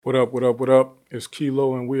What up, what up, what up? It's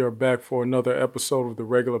Kilo, and we are back for another episode of the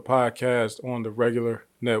Regular Podcast on the Regular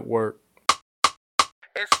Network.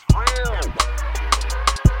 It's real.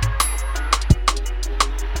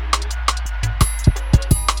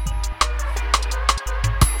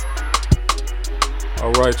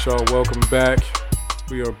 All right, y'all, welcome back.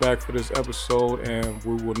 We are back for this episode, and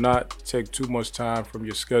we will not take too much time from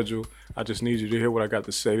your schedule. I just need you to hear what I got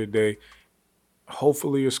to say today.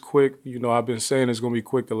 Hopefully it's quick. You know, I've been saying it's going to be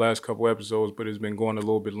quick the last couple episodes, but it's been going a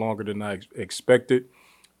little bit longer than I expected.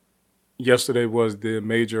 Yesterday was the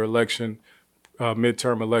major election,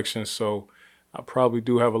 midterm election, so I probably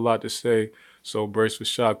do have a lot to say. So brace for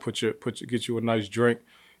shock. Get you a nice drink,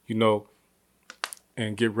 and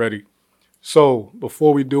get ready. So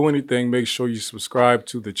before we do anything, make sure you subscribe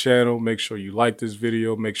to the channel. Make sure you like this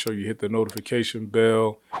video. Make sure you hit the notification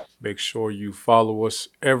bell. Make sure you follow us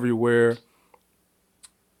everywhere.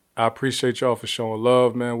 I appreciate y'all for showing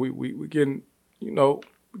love, man. We getting, we're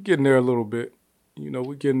getting there a little bit.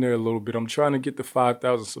 We're getting there a little bit. I'm trying to get to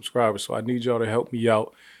 5,000 subscribers, so I need y'all to help me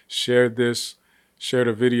out. Share this, share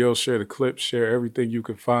the video, share the clips, share everything you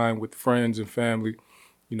can find with friends and family.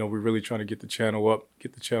 We're really trying to get the channel up,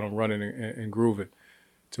 get the channel running and grooving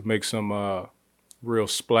to make some real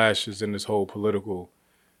splashes in this whole political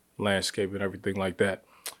landscape and everything like that.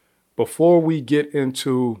 Before we get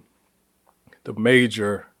into the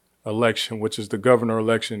major election, which is the governor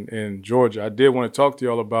election in Georgia, I did want to talk to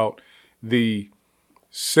y'all about the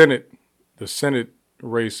Senate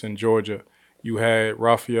race in Georgia. You had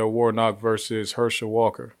Raphael Warnock versus Herschel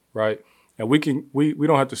Walker, right? And we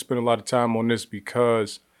don't have to spend a lot of time on this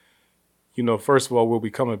because, first of all, we'll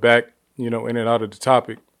be coming back, in and out of the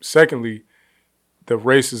topic. Secondly, the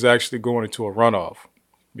race is actually going into a runoff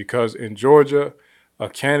because in Georgia, a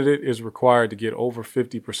candidate is required to get over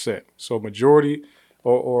 50%. So majority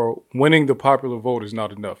or winning the popular vote is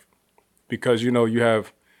not enough because, you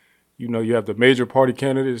have the major party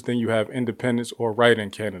candidates, then you have independents or write-in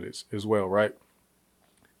candidates as well, right?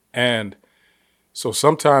 And so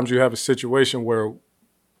sometimes you have a situation where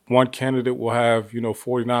one candidate will have,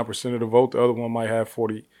 49% of the vote, the other one might have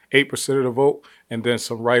 48% of the vote, and then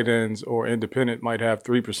some write-ins or independent might have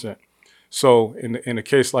 3%. So in a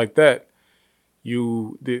case like that,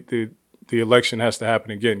 the election has to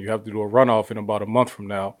happen again. You have to do a runoff in about a month from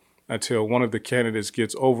now until one of the candidates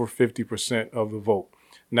gets over 50% of the vote.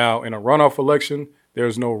 Now, in a runoff election,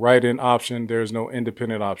 there's no write-in option. There's no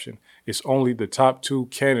independent option. It's only the top two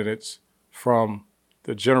candidates from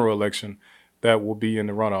the general election that will be in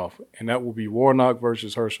the runoff, and that will be Warnock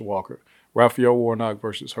versus Herschel Walker. Raphael Warnock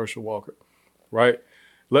versus Herschel Walker, right?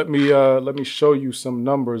 Let me show you some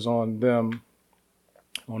numbers on them,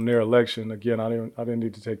 on their election. Again, I didn't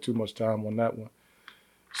need to take too much time on that one.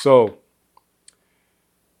 So,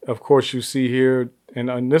 of course, you see here,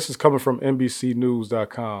 and this is coming from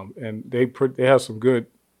NBCnews.com, and they have some good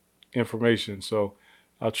information, so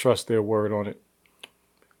I trust their word on it.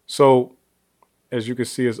 So, as you can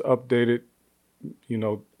see, it's updated,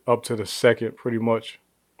 up to the second, pretty much.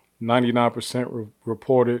 99%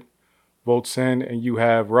 reported votes in, and you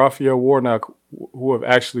have Raphael Warnock, who would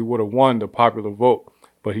have won the popular vote,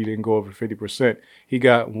 but he didn't go over 50%. He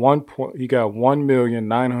got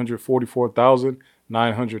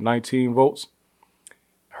 1,944,919 votes.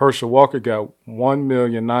 Herschel Walker got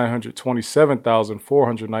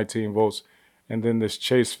 1,927,419 votes, and then this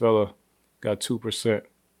Chase fella got 2%.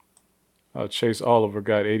 Chase Oliver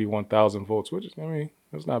got 81,000 votes, which is,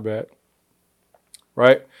 that's not bad,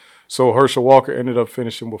 right? So Herschel Walker ended up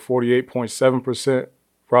finishing with 48.7%.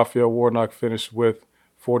 Raphael Warnock finished with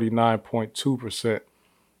 49.2%.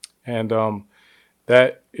 And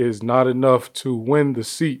that is not enough to win the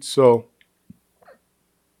seat. So,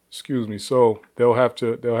 So they'll have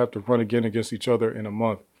to run again against each other in a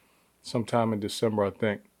month, sometime in December, I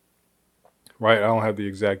think. Right? I don't have the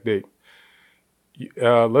exact date.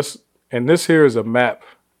 And this here is a map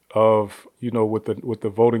of, with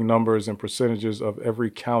the voting numbers and percentages of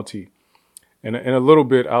every county. And in a little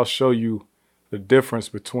bit, I'll show you the difference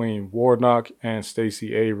between Warnock and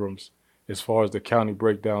Stacey Abrams as far as the county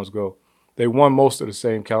breakdowns go. They won most of the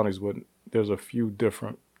same counties, but there's a few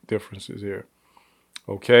different differences here.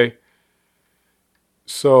 Okay.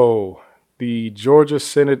 So the Georgia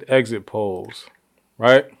Senate exit polls,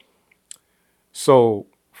 right? So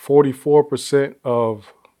 44%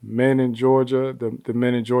 of men in Georgia, the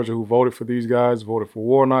men in Georgia who voted for these guys voted for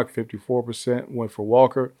Warnock. 54% went for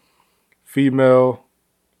Walker. Female,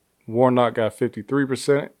 Warnock got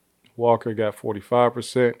 53%. Walker got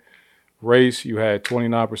 45%. Race, you had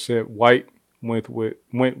 29% white went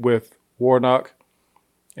with Warnock,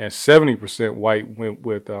 and 70% white went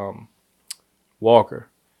with Walker.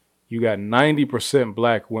 You got 90%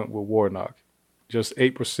 black went with Warnock. Just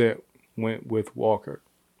 8% went with Walker.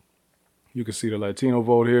 You can see the Latino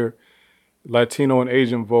vote here. Latino and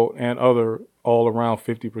Asian vote and other all around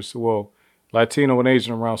 50%. Well, Latino and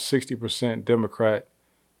Asian around 60% Democrat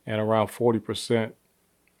and around 40%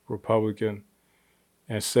 Republican.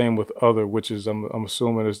 And same with other, which is, I'm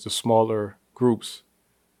assuming, is the smaller groups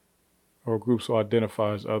or groups who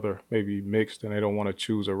identify as other, maybe mixed, and they don't want to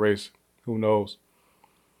choose a race. Who knows?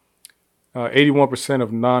 81%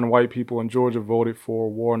 of non-white people in Georgia voted for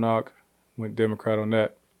Warnock, went Democrat on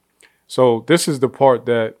that. So this is the part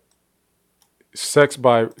that sex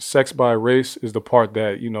by race is the part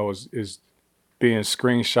that, you know, is being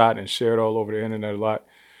screenshot and shared all over the internet a lot,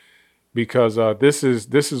 because this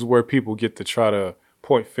is where people get to try to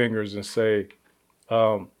point fingers and say,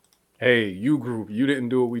 hey, you group, you didn't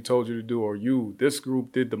do what we told you to do, or this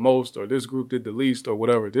group did the most, or this group did the least, or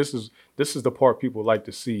whatever. This is the part people like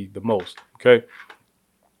to see the most. Okay.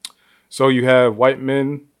 So you have white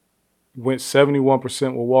men went 71%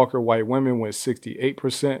 with Walker, white women went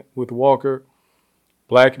 68% with Walker,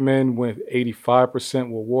 black men went 85%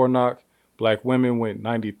 with Warnock, black women went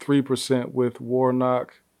 93% with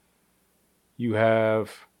Warnock. You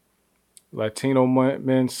have Latino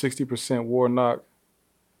men 60% Warnock,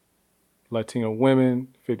 Latino women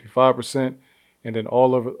 55%, and then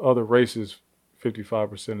all of other races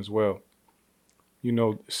 55% as well. You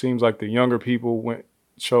know, it seems like the younger people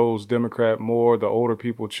chose Democrat more, the older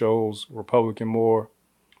people chose Republican more.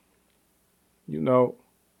 You know,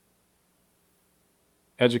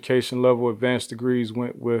 education level, advanced degrees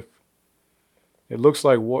went with, it looks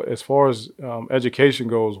like as far as education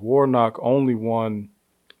goes, Warnock only won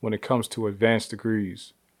when it comes to advanced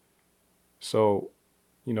degrees. So,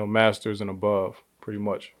 you know, masters and above, pretty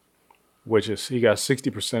much, which is, he got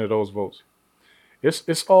 60% of those votes.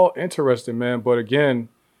 It's all interesting, man. But again,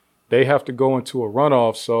 they have to go into a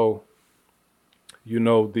runoff. So, you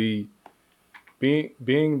know, being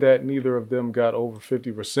that neither of them got over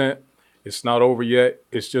 50%, it's not over yet.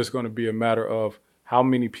 It's just going to be a matter of how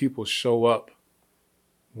many people show up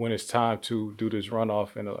when it's time to do this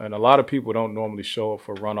runoff. And a lot of people don't normally show up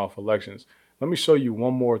for runoff elections. Let me show you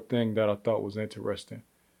one more thing that I thought was interesting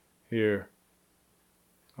here.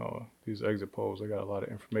 Oh, these exit polls, I got a lot of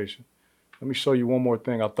information. Let me show you one more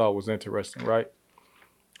thing I thought was interesting, right?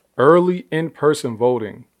 Early in-person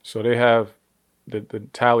voting. So they have the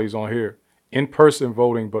tallies on here. In-person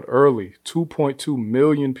voting, but early. 2.2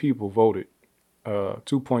 million people voted.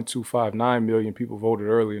 2.259 million people voted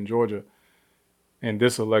early in Georgia in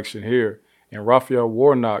this election here. And Raphael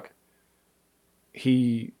Warnock,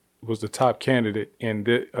 he was the top candidate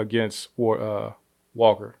against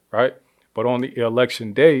Walker, right? But on the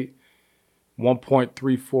election day,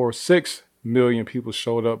 1.346 million people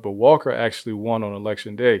showed up, but Walker actually won on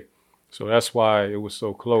election day. So that's why it was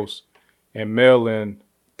so close. And mail-in,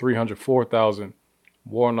 304,000.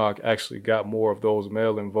 Warnock actually got more of those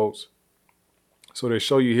mail-in votes. So they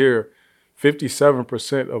show you here,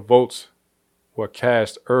 57% of votes were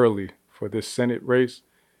cast early for this Senate race.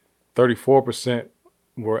 34%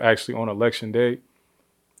 were actually on election day,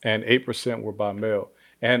 and 8% were by mail.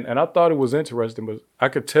 And I thought it was interesting, but I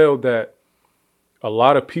could tell that a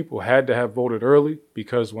lot of people had to have voted early,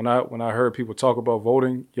 because when I heard people talk about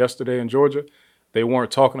voting yesterday in Georgia, they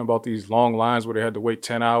weren't talking about these long lines where they had to wait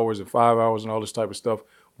 10 hours and 5 hours and all this type of stuff.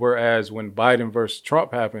 Whereas when Biden versus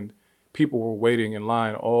Trump happened, people were waiting in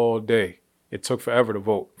line all day. It took forever to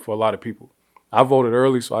vote for a lot of people. I voted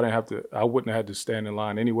early, so I wouldn't have had to stand in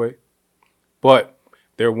line anyway. But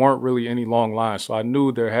there weren't really any long lines. So I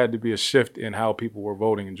knew there had to be a shift in how people were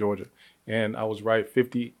voting in Georgia. And I was right,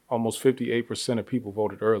 almost 58% of people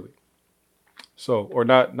voted early. So, or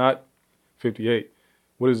not 58.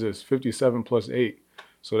 What is this? 57 plus 8.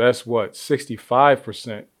 So that's what?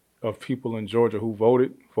 65% of people in Georgia who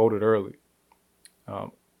voted early.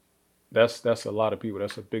 That's a lot of people.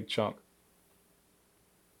 That's a big chunk.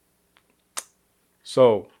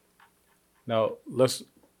 So now let's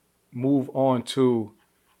move on to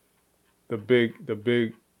the big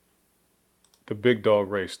dog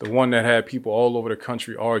race, the one that had people all over the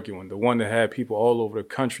country arguing, the one that had people all over the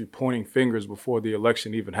country pointing fingers before the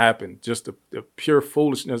election even happened, just the pure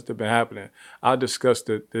foolishness that's been happening. I discussed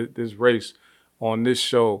this race on this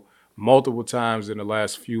show multiple times in the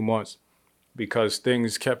last few months because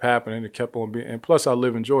things kept happening. It kept on being, and plus I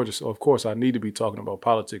live in Georgia, so of course I need to be talking about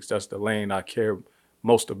politics. That's the lane I care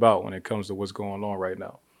most about when it comes to what's going on right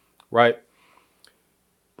now, right?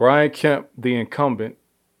 Brian Kemp, the incumbent,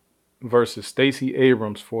 versus Stacey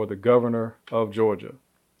Abrams for the governor of Georgia,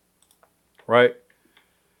 right?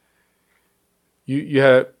 You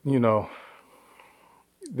had,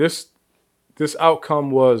 this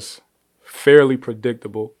outcome was fairly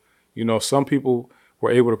predictable. You know, some people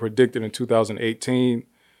were able to predict it in 2018.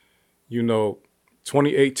 You know,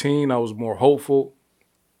 2018, I was more hopeful,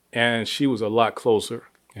 and she was a lot closer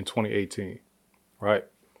in 2018, right?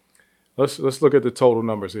 Let's look at the total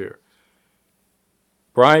numbers here.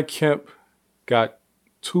 Brian Kemp got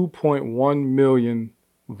 2.1 million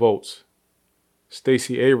votes.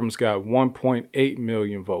 Stacey Abrams got 1.8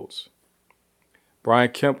 million votes.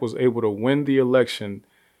 Brian Kemp was able to win the election.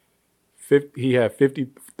 He had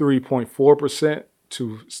 53.4%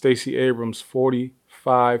 to Stacey Abrams'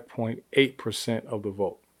 45.8% of the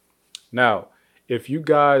vote. Now, if you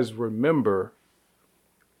guys remember,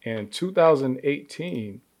 in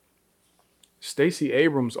 2018, Stacey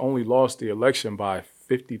Abrams only lost the election by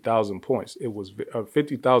 50,000 points. It was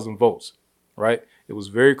 50,000 votes, right? It was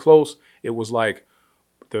very close. It was like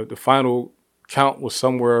the final count was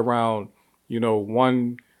somewhere around,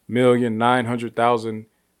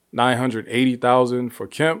 1,900,000 for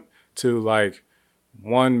Kemp to like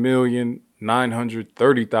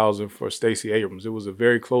 1,930,000 for Stacey Abrams. It was a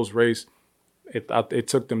very close race. It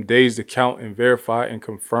took them days to count and verify and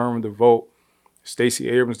confirm the vote. Stacey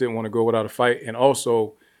Abrams didn't want to go without a fight. And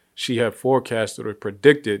also, she had forecasted or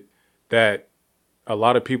predicted that a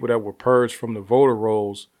lot of people that were purged from the voter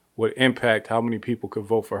rolls would impact how many people could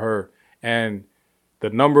vote for her. And the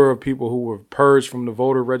number of people who were purged from the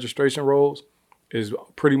voter registration rolls is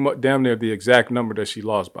pretty much damn near the exact number that she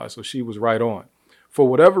lost by. So she was right on. For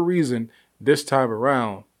whatever reason, this time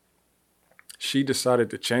around, she decided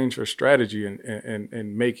to change her strategy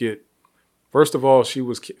and make it. First of all, she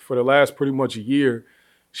was, for the last pretty much a year,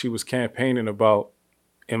 she was campaigning about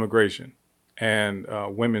immigration and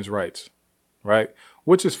women's rights, right?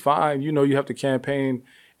 Which is fine. You have to campaign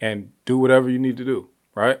and do whatever you need to do,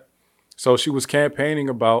 right? So she was campaigning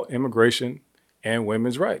about immigration and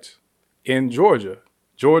women's rights in Georgia.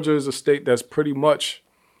 Georgia is a state that's pretty much,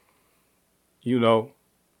 60%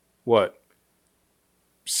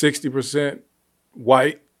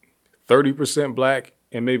 white, 30% black,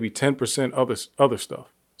 and maybe 10% other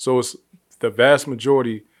stuff. So it's the vast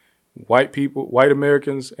majority white people, white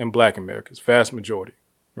Americans and black Americans, vast majority,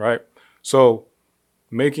 right? So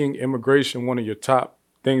making immigration one of your top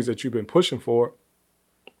things that you've been pushing for,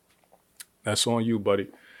 that's on you, buddy.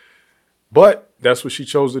 But that's what she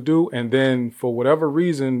chose to do. And then for whatever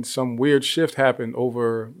reason, some weird shift happened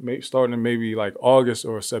starting in maybe like August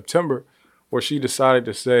or September, where she decided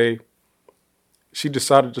to start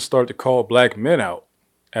to call black men out,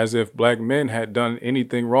 as if black men had done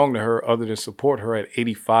anything wrong to her other than support her at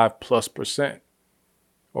 85+%.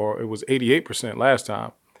 Or it was 88% last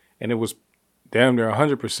time. And it was damn near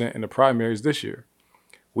 100% in the primaries this year.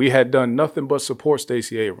 We had done nothing but support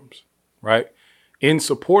Stacey Abrams, right? In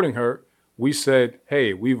supporting her, we said,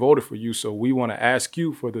 hey, we voted for you, so we want to ask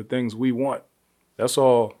you for the things we want. That's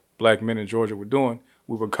all black men in Georgia were doing.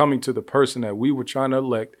 We were coming to the person that we were trying to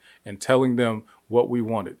elect and telling them what we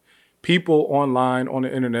wanted. People online, on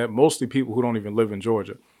the internet, mostly people who don't even live in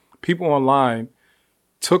Georgia, people online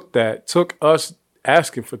took us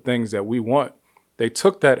asking for things that we want. They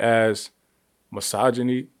took that as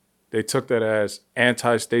misogyny. They took that as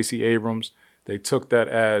anti-Stacey Abrams. They took that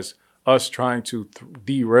as us trying to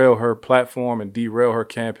derail her platform and derail her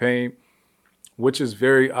campaign, which is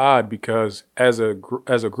very odd because as a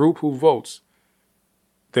group who votes,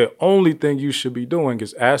 the only thing you should be doing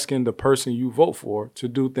is asking the person you vote for to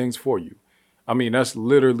do things for you. I mean, that's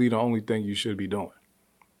literally the only thing you should be doing.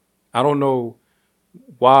 I don't know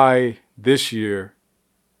why this year,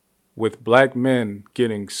 with black men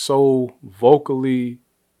getting so vocally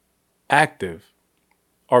active,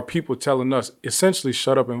 are people telling us essentially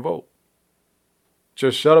shut up and vote.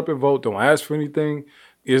 Just shut up and vote. Don't ask for anything.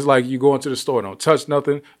 It's like you go into the store. Don't touch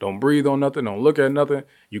nothing. Don't breathe on nothing. Don't look at nothing.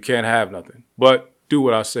 You can't have nothing. But do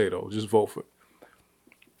what I say, though. Just vote for it.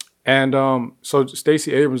 And so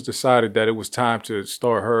Stacey Abrams decided that it was time to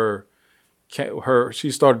start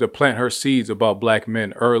she started to plant her seeds about black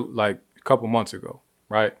men early, like a couple months ago,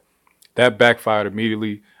 right? That backfired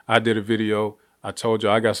immediately. I did a video. I told you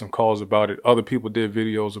I got some calls about it. Other people did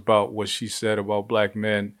videos about what she said about black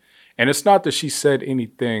men. And it's not that she said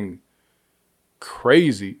anything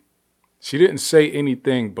crazy. She didn't say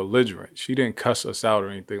anything belligerent. She didn't cuss us out or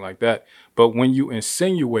anything like that. But when you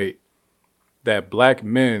insinuate that black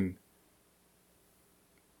men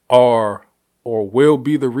are or will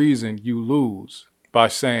be the reason you lose by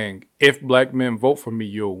saying, if black men vote for me,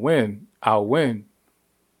 you'll win, I'll win,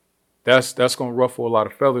 that's going to ruffle a lot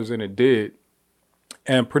of feathers, and it did.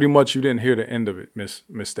 And pretty much you didn't hear the end of it, Miss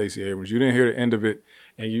Stacey Abrams. You didn't hear the end of it.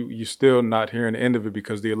 and you still not hearing the end of it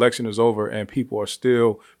because the election is over and people are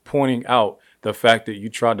still pointing out the fact that you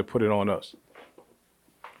tried to put it on us,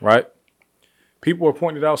 right? People are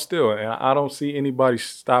pointing it out still, and I don't see anybody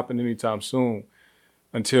stopping anytime soon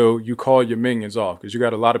until you call your minions off, because you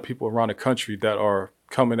got a lot of people around the country that are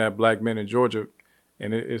coming at black men in Georgia,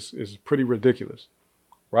 and it's pretty ridiculous,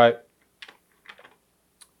 right?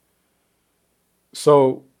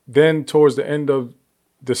 So then towards the end of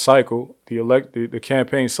the cycle, the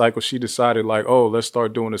campaign cycle, she decided like, oh, let's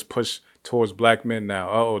start doing this push towards black men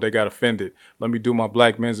now. Oh, they got offended. Let me do my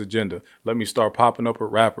black men's agenda. Let me start popping up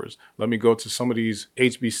with rappers. Let me go to some of these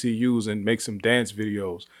HBCUs and make some dance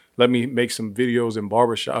videos. Let me make some videos in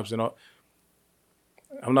barbershops and all.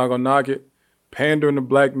 I'm not gonna knock it. Pandering to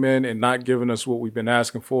black men and not giving us what we've been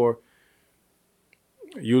asking for.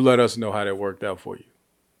 You let us know how that worked out for you.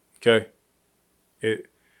 Okay?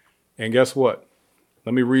 And guess what?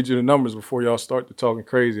 Let me read you the numbers before y'all start to talking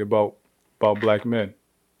crazy about black men.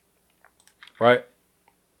 Right?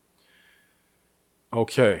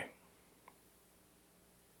 Okay.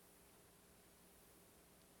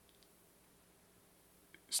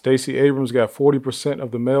 Stacey Abrams got 40%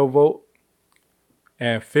 of the male vote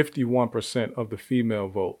and 51% of the female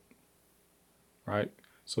vote. Right?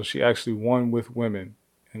 So she actually won with women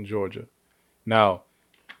in Georgia. Now,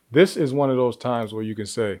 this is one of those times where you can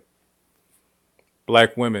say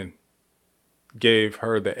black women gave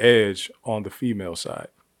her the edge on the female side,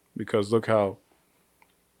 because look how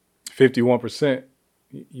 51%,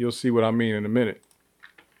 you'll see what I mean in a minute.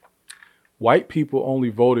 White people only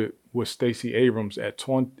voted with Stacey Abrams at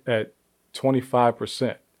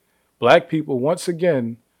 25%. Black people, once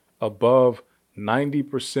again, above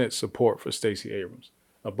 90% support for Stacey Abrams,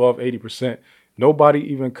 above 80%. Nobody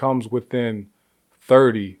even comes within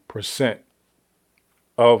 30%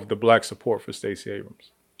 of the black support for Stacey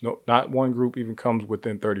Abrams. No, not one group even comes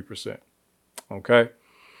within 30%. Okay?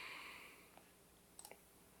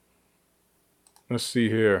 Let's see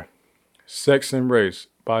here. Sex and race.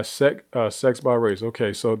 Sex by race.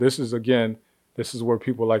 Okay, so this is where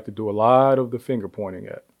people like to do a lot of the finger pointing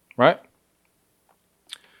at, right?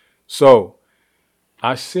 So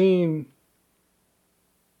I seen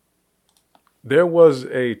there was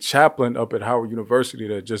a chaplain up at Howard University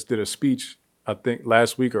that just did a speech, I think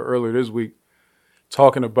last week or earlier this week,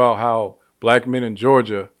 talking about how black men in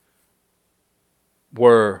Georgia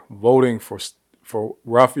were voting for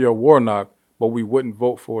Raphael Warnock, but we wouldn't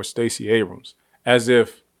vote for Stacey Abrams, as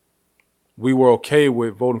if we were okay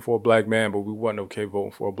with voting for a black man, but we wasn't okay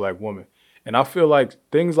voting for a black woman. And I feel like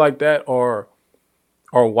things like that are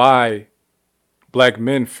why black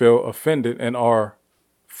men feel offended and are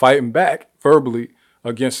fighting back verbally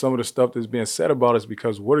against some of the stuff that's being said about us,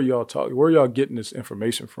 because what are y'all talking? Where are y'all getting this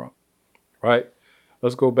information from? Right?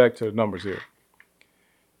 Let's go back to the numbers here.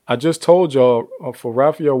 I just told y'all for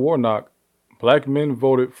Raphael Warnock, black men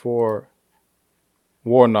voted for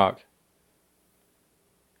Warnock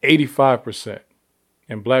 85%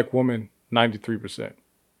 and black women 93%.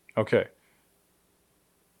 Okay.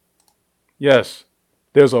 Yes,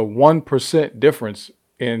 there's a 1% difference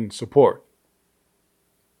in support.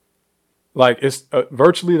 Like it's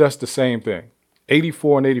virtually that's the same thing.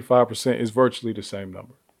 84 and 85% is virtually the same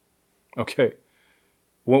number. Okay.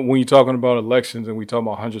 When you're talking about elections and we talking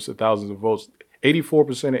about hundreds of thousands of votes,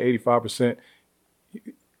 84% and 85%,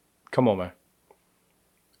 come on, man.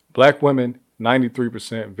 Black women,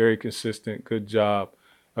 93%, very consistent, good job.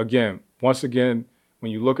 Again, once again,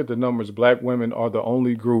 when you look at the numbers, black women are the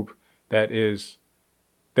only group that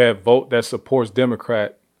supports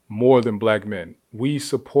Democrat more than black men. We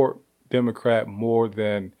support Democrat more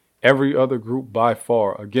than every other group by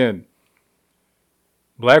far. Again,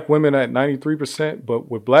 black women at 93%,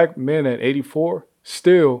 but with black men at 84%,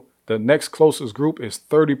 still the next closest group is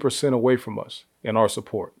 30% away from us in our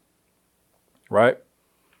support, right?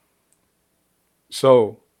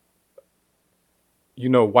 So,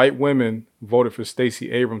 white women voted for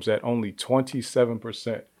Stacey Abrams at only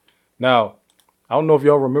 27%. Now, I don't know if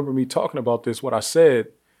y'all remember me talking about this, what I said,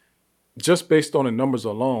 just based on the numbers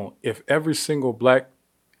alone, if every single black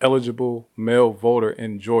eligible male voter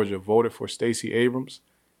in Georgia voted for Stacey Abrams,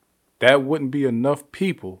 that wouldn't be enough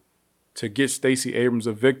people to get Stacey Abrams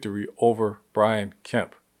a victory over Brian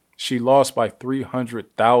Kemp. She lost by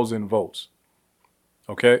 300,000 votes.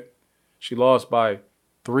 Okay? She lost by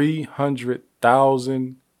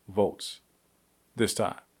 300,000 votes this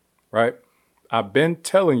time, right? I've been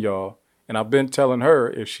telling y'all, and I've been telling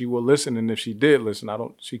her if she will listen, and if she did listen,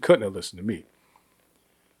 she couldn't have listened to me.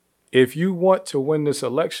 If you want to win this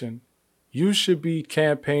election, you should be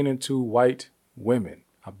campaigning to white women.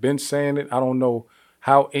 I've been saying it. I don't know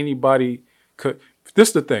how anybody could. This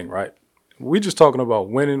is the thing, right? We just talking about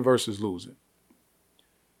winning versus losing.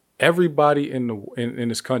 Everybody in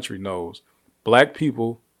this country knows black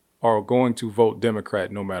people are going to vote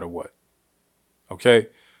Democrat no matter what. Okay?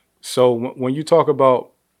 So when you talk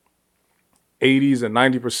about 80s and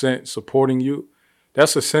 90% supporting you,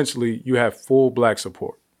 that's essentially you have full black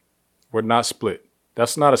support. We're not split.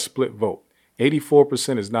 That's not a split vote.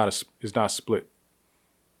 84% is not split.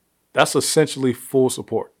 That's essentially full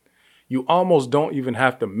support. You almost don't even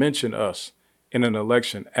have to mention us in an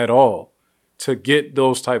election at all to get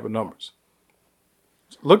those type of numbers.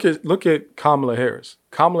 Look at Kamala Harris.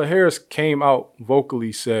 Kamala Harris came out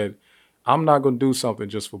vocally, said, I'm not going to do something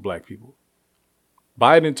just for black people.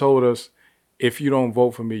 Biden told us, if you don't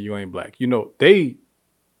vote for me, you ain't black. You know, they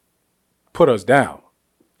put us down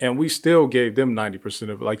and we still gave them 90%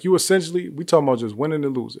 of it. Like you essentially, we talking about just winning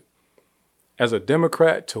and losing. As a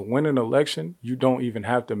Democrat, to win an election, you don't even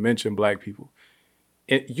have to mention black people.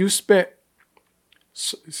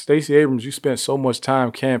 Stacey Abrams, you spent so much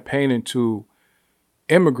time campaigning to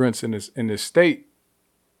immigrants in this state,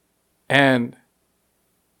 and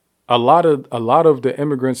a lot of the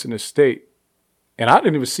immigrants in the state, and I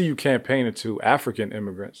didn't even see you campaigning to African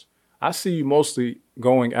immigrants. I see you mostly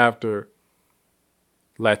going after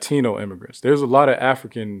Latino immigrants. There's a lot of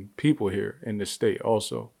African people here in this state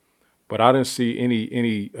also, but I didn't see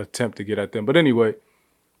any attempt to get at them. But anyway,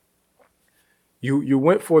 you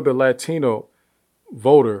went for the Latino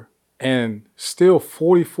voter, and still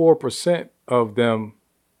 44% of them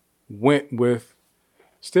went with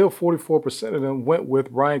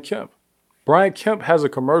Brian Kemp. Brian Kemp has a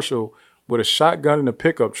commercial with a shotgun in a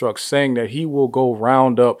pickup truck saying that he will go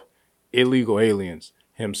round up illegal aliens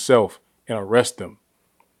himself and arrest them.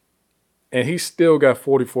 And he still got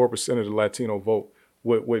 44% of the Latino vote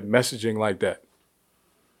with messaging like that.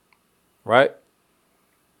 Right?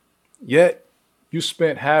 Yet you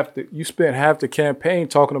spent half the campaign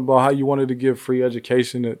talking about how you wanted to give free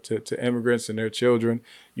education to immigrants and their children.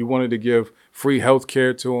 You wanted to give free health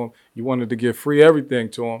care to them. You wanted to give free everything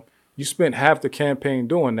to them. You spent half the campaign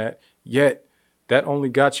doing that, yet that only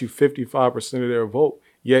got you 55% of their vote.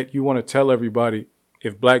 Yet you want to tell everybody,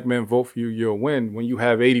 if black men vote for you, you'll win, when you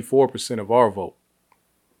have 84% of our vote.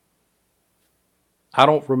 I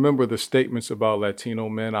don't remember the statements about Latino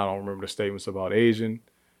men. I don't remember the statements about Asian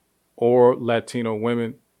or Latino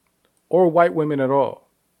women or white women at all.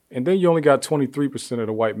 And then you only got 23% of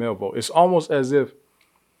the white male vote. It's almost as if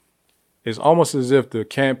the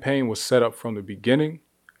campaign was set up from the beginning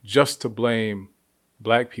just to blame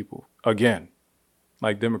black people again,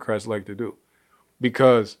 like Democrats like to do.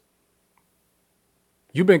 Because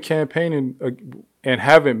you've been campaigning and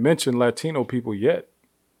haven't mentioned Latino people yet.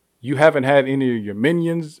 You haven't had any of your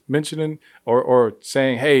minions mentioning or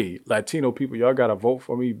saying, hey, Latino people, y'all got to vote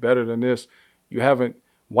for me better than this. You haven't.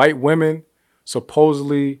 White women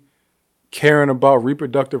supposedly caring about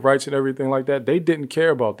reproductive rights and everything like that. They didn't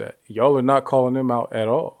care about that. Y'all are not calling them out at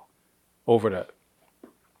all over that.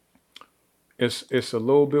 It's a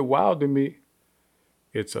little bit wild to me.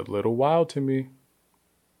 It's a little wild to me.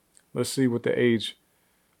 Let's see what the age.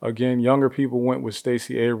 Again, younger people went with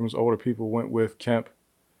Stacey Abrams. Older people went with Kemp.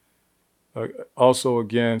 Also,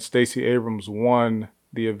 again, Stacey Abrams won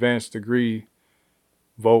the advanced degree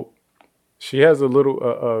vote. She has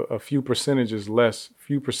a few percentage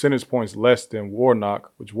points less than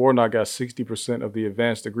Warnock, which Warnock got 60% of the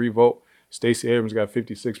advanced degree vote. Stacey Abrams got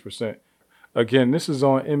 56%. Again, this is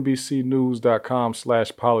on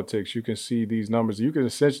NBCnews.com/politics. You can see these numbers. You can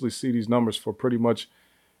essentially see these numbers for pretty much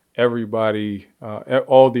everybody,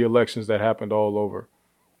 all the elections that happened all over.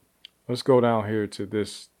 Let's go down here to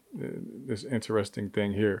this interesting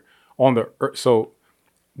thing here. So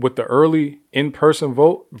with the early in-person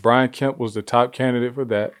vote, Brian Kemp was the top candidate for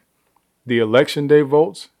that. The election day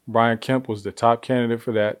votes, Brian Kemp was the top candidate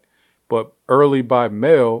for that. But early by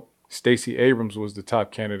mail, Stacey Abrams was the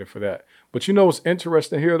top candidate for that. But you know what's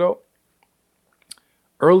interesting here, though?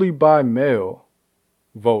 Early by mail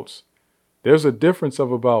votes, there's a difference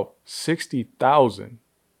of about 60,000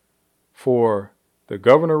 for the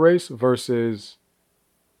governor race versus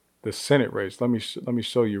the Senate race. Let me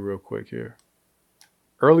show you real quick here.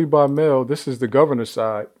 Early by mail, this is the governor's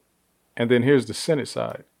side, and then here's the Senate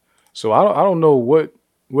side. So I don't know what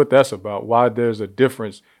that's about, why there's a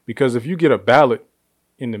difference. Because if you get a ballot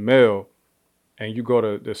in the mail and you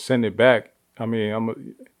go to send it back, I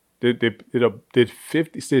mean, did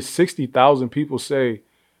 60,000 people say,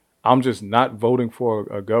 I'm just not voting for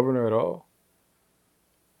a governor at all?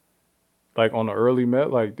 Like on the early mail,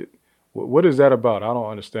 like what is that about? I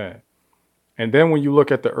don't understand. And then when you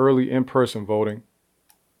look at the early in-person voting,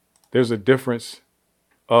 there's a difference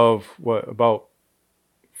of about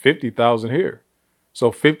 50,000 here.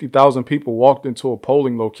 So 50,000 people walked into a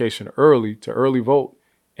polling location early to early vote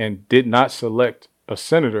and did not select a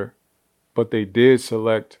senator, but they did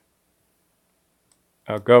select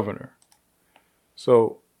a governor.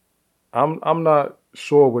 So I'm not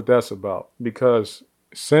sure what that's about, because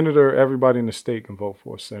senator, everybody in the state can vote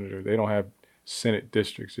for a senator. They don't have Senate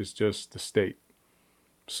districts. It's just the state.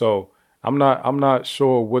 So I'm not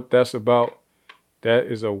sure what that's about. That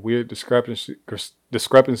is a weird discrepancy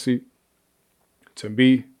to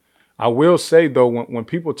me. I will say though, when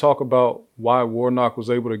people talk about why was Warnock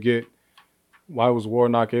able to get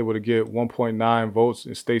 1.9 votes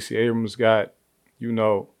and Stacey Abrams got,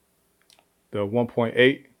 the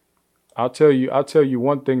 1.8. I'll tell you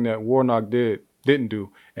one thing that Warnock didn't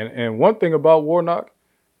do. And one thing about Warnock,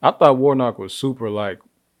 I thought Warnock was super, like,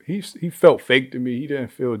 he felt fake to me. He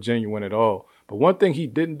didn't feel genuine at all. But one thing he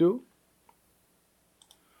didn't do,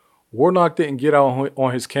 Warnock didn't get out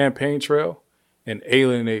on his campaign trail and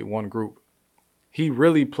alienate one group. He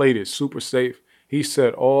really played it super safe. He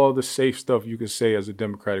said all the safe stuff you could say as a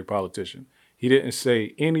Democratic politician. He didn't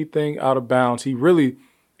say anything out of bounds. He really,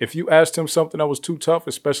 if you asked him something that was too tough,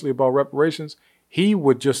 especially about reparations, he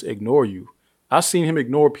would just ignore you. I've seen him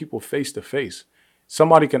ignore people face to face.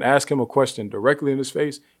 Somebody can ask him a question directly in his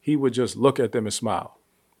face. He would just look at them and smile.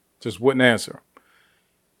 Just wouldn't answer.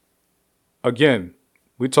 Again,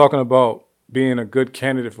 we're talking about being a good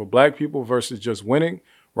candidate for black people versus just winning.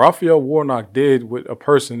 Raphael Warnock did what a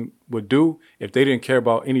person would do if they didn't care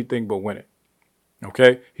about anything but winning.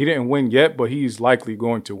 Okay? He didn't win yet, but he's likely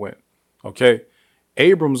going to win. Okay?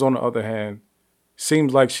 Abrams, on the other hand,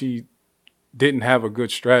 seems like she didn't have a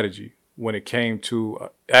good strategy when it came to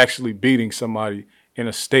actually beating somebody in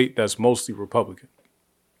a state that's mostly Republican.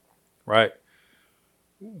 Right?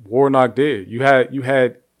 Warnock did. You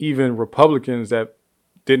had even Republicans that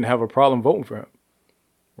didn't have a problem voting for him.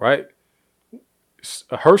 Right?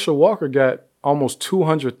 Herschel Walker got almost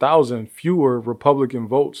 200,000 fewer Republican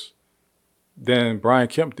votes than Brian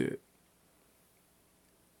Kemp did.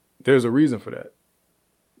 There's a reason for that.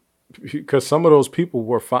 Because some of those people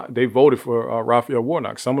were they voted for Raphael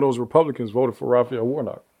Warnock. Some of those Republicans voted for Raphael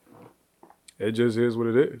Warnock. It just is what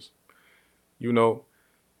it is.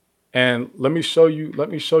 And let me show you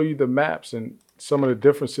the maps and some of the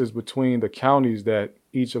differences between the counties that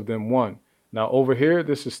each of them won. Now, over here,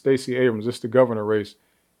 this is Stacey Abrams. This is the governor race.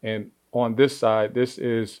 And on this side, this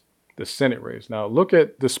is the Senate race. Now, look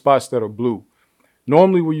at the spots that are blue.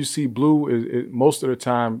 Normally, when you see blue, most of the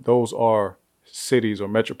time, those are cities or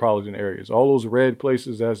metropolitan areas. All those red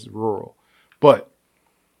places, that's rural. But,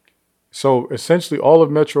 so essentially, all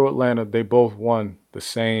of Metro Atlanta, they both won the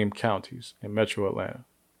same counties in Metro Atlanta.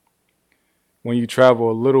 When you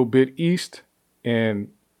travel a little bit east in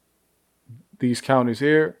these counties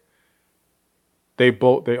here, they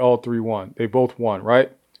all three won. They both won,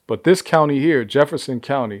 right? But this county here, Jefferson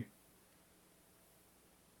County,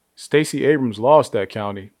 Stacey Abrams lost that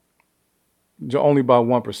county only by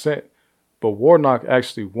 1%. But Warnock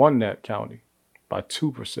actually won that county by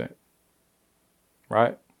 2%.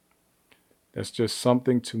 Right? That's just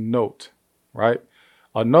something to note, right?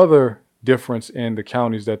 Another difference in the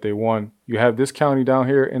counties that they won, you have this county down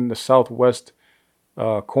here in the southwest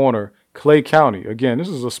corner, Clay County. Again, this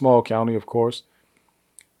is a small county, of course.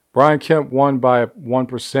 Brian Kemp won by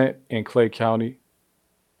 1% in Clay County,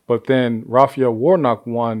 but then Raphael Warnock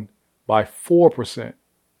won by 4%.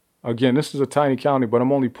 Again, this is a tiny county, but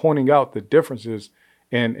I'm only pointing out the differences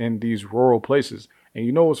in these rural places. And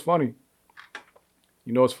you know what's funny?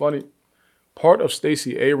 Part of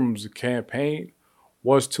Stacey Abrams' campaign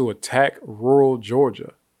was to attack rural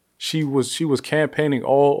Georgia. She was campaigning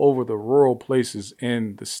all over the rural places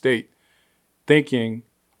in the state, thinking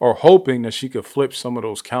or hoping that she could flip some of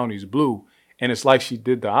those counties blue. And it's like she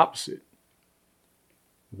did the opposite.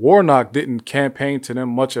 Warnock didn't campaign to them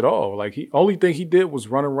much at all. Like, only thing he did was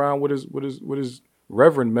run around with his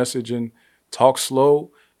reverend message and talk slow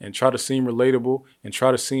and try to seem relatable and try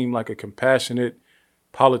to seem like a compassionate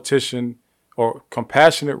politician or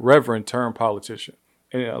compassionate reverend turned politician.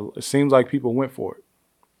 And it seems like people went for it,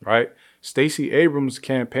 right? Stacey Abrams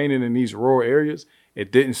campaigning in these rural areas,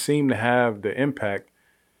 it didn't seem to have the impact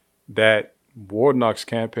that Warnock's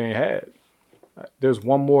campaign had. There's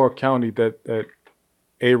one more county that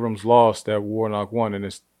Abrams lost that Warnock won, and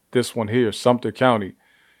it's this one here, Sumter County.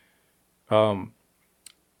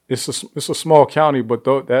 It's a small county, but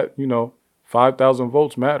that 5,000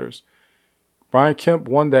 votes matters. Brian Kemp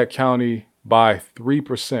won that county by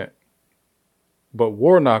 3%, but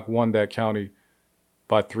Warnock won that county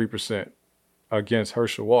by 3% against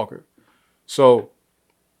Herschel Walker. So,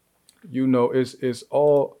 it's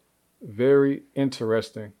all very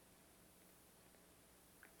interesting.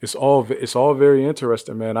 It's all very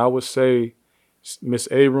interesting, man. I would say, Miss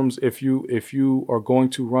Abrams, if you are going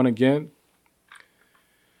to run again,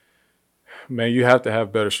 man, you have to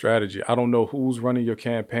have better strategy. I don't know who's running your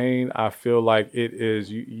campaign. I feel like it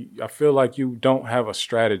is I feel like you don't have a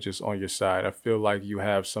strategist on your side. I feel like you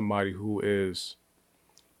have somebody who is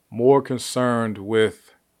more concerned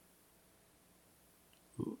with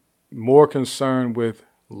liberalism,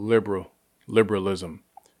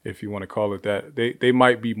 if you want to call it that. They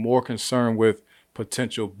might be more concerned with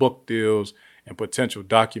potential book deals and potential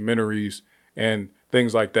documentaries and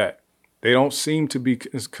things like that. They don't seem to be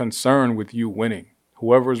concerned with you winning.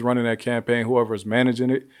 Whoever is running that campaign, whoever is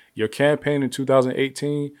managing it, your campaign in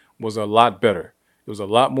 2018 was a lot better. It was a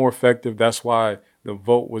lot more effective. That's why the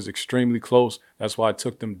vote was extremely close. That's why it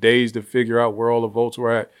took them days to figure out where all the votes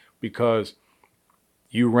were at, because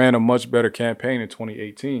you ran a much better campaign in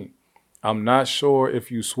 2018. I'm not sure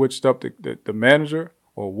if you switched up the manager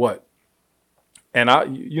or what. And I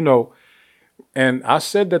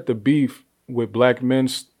said that the beef with black men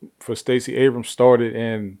for Stacey Abrams started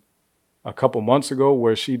in a couple months ago,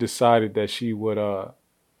 where she decided that she would,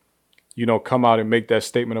 come out and make that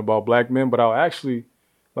statement about black men. But I'll actually,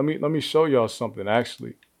 let me show y'all something.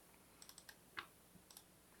 Actually,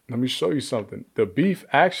 let me show you something. The beef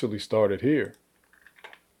actually started here.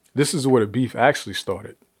 This is where the beef actually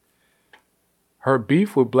started. Her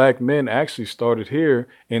beef with black men actually started here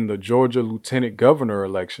in the Georgia lieutenant governor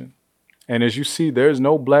election. And as you see, there's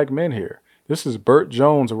no black men here. This is Burt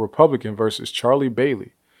Jones, a Republican, versus Charlie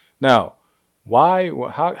Bailey. Now,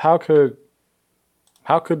 how could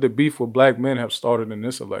the beef with black men have started in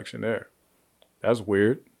this election there? That's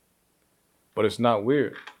weird. But it's not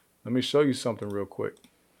weird. Let me show you something real quick.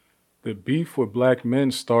 The beef with black men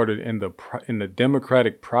started in the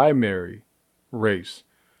Democratic primary race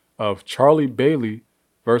of Charlie Bailey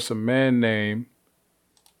versus a man named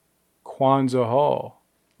Kwanzaa Hall.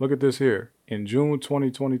 Look at this here. In June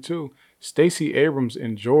 2022, Stacey Abrams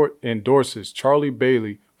endorses Charlie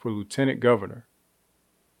Bailey for lieutenant governor.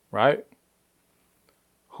 Right?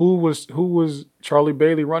 Who was Charlie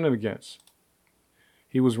Bailey running against?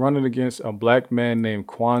 He was running against a black man named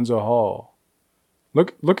Kwanzaa Hall.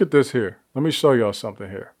 Look at this here. Let me show y'all something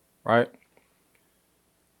here, right?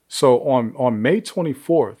 So on May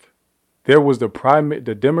 24th, there was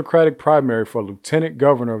the Democratic primary for lieutenant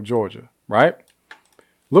governor of Georgia, right?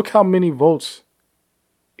 Look how many votes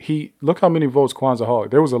Kwanzaa Hall.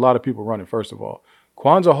 There was a lot of people running, first of all.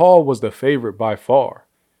 Kwanzaa Hall was the favorite by far.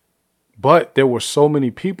 But there were so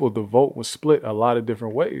many people, the vote was split a lot of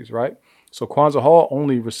different ways, right? So Kwanzaa Hall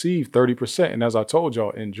only received 30%. And as I told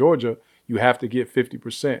y'all, in Georgia, you have to get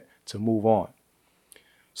 50% to move on.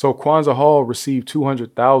 So Kwanzaa Hall received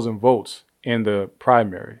 200,000 votes in the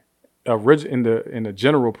primary, in the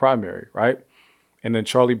general primary, right? And then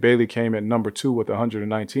Charlie Bailey came at number 2 with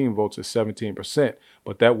 119 votes at 17%.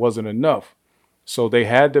 But that wasn't enough. So they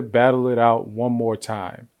had to battle it out one more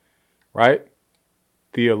time, right?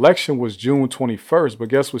 The election was June 21st, but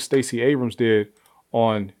guess what Stacey Abrams did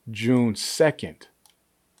on June 2nd?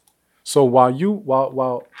 So while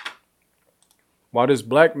this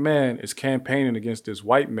black man is campaigning against this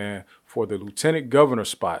white man for the lieutenant governor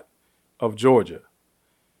spot of Georgia,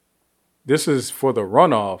 this is for the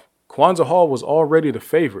runoff. Kwanzaa Hall was already the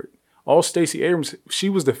favorite. All Stacey Abrams, she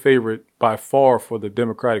was the favorite by far for the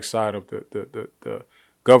Democratic side of the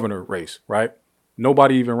governor race, right?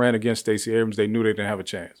 Nobody even ran against Stacey Abrams. They knew they didn't have a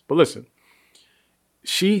chance. But listen,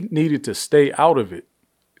 she needed to stay out of it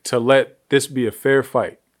to let this be a fair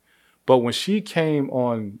fight. But when she came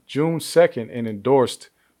on June 2nd and endorsed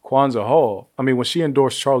when she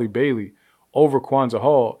endorsed Charlie Bailey over Kwanzaa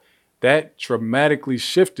Hall, that dramatically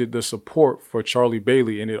shifted the support for Charlie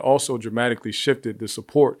Bailey. And it also dramatically shifted the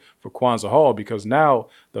support for Kwanzaa Hall, because now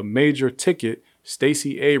the major ticket,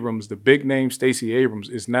 Stacey Abrams, the big name Stacey Abrams,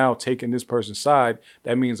 is now taking this person's side.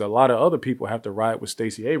 That means a lot of other people have to ride with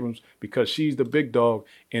Stacey Abrams because she's the big dog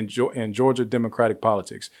in Georgia Democratic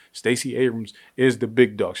politics. Stacey Abrams is the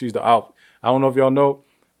big dog. She's the out. I don't know if y'all know,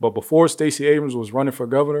 but before Stacey Abrams was running for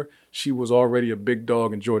governor, she was already a big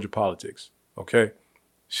dog in Georgia politics. Okay.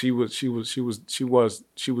 She was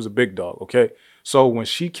a big dog. Okay. So when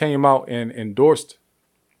she came out and endorsed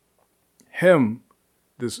him,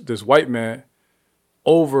 this white man,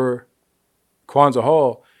 over Kwanzaa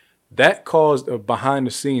Hall, that caused a behind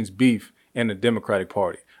the scenes beef in the Democratic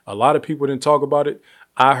Party. A lot of people didn't talk about it.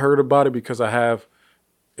 I heard about it because I have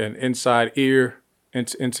an inside ear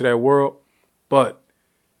into that world, but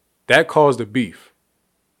that caused a beef,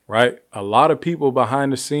 right? A lot of people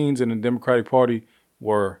behind the scenes in the Democratic Party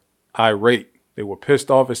were irate. They were pissed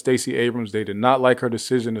off at Stacey Abrams. They did not like her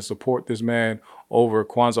decision to support this man over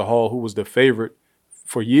Kwanzaa Hall, who was the favorite.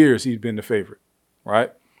 For years, he's been the favorite,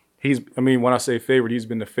 right? When I say favorite, he's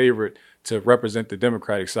been the favorite to represent the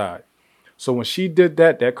Democratic side. So when she did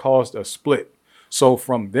that, that caused a split. So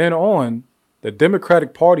from then on, the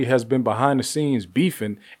Democratic Party has been behind the scenes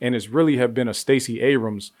beefing, and it's really have been a Stacey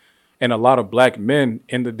Abrams, and a lot of black men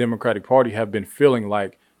in the Democratic Party have been feeling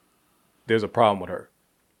like there's a problem with her,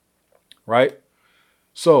 right?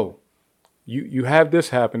 So you have this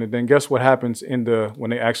happen, and then guess what happens when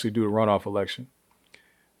they actually do the runoff election?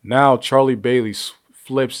 Now Charlie Bailey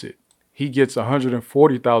flips it. He gets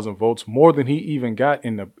 140,000 votes, more than he even got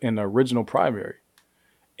in the original primary.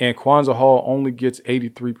 And Kwanzaa Hall only gets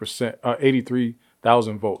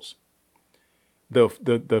 83,000 votes.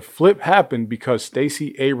 The flip happened because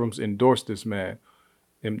Stacey Abrams endorsed this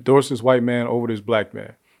white man over this black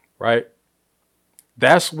man, right?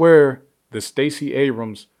 That's where the Stacey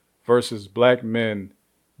Abrams versus black men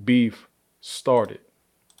beef started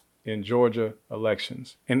in Georgia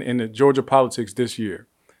elections and in the Georgia politics this year.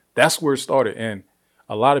 That's where it started. And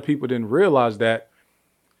a lot of people didn't realize that,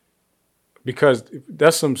 because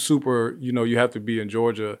that's some super, you have to be in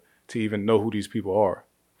Georgia to even know who these people are,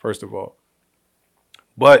 first of all.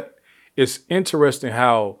 But it's interesting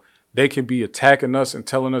how they can be attacking us and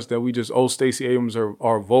telling us that we just owe Stacey Abrams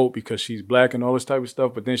our vote because she's black and all this type of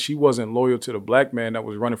stuff. But then she wasn't loyal to the black man that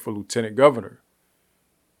was running for lieutenant governor.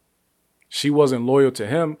 She wasn't loyal to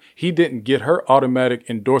him. He didn't get her automatic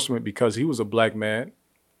endorsement because he was a black man.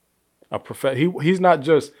 He's not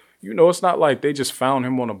just, it's not like they just found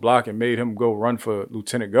him on a block and made him go run for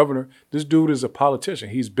lieutenant governor. This dude is a politician.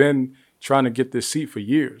 He's been trying to get this seat for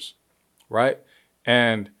years, right?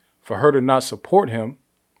 And for her to not support him,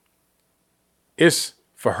 it's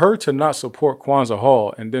for her to not support Kwanzaa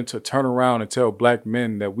Hall and then to turn around and tell black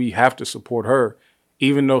men that we have to support her,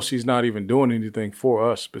 even though she's not even doing anything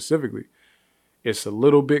for us specifically. It's a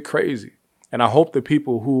little bit crazy. And I hope the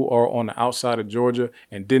people who are on the outside of Georgia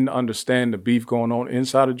and didn't understand the beef going on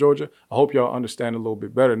inside of Georgia, I hope y'all understand a little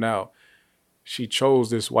bit better now. She chose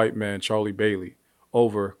this white man, Charlie Bailey,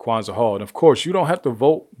 over Kwanzaa Hall. And of course, you don't have to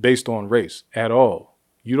vote based on race at all.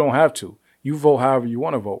 You don't have to. You vote however you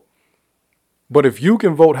want to vote. But if you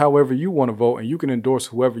can vote however you want to vote and you can endorse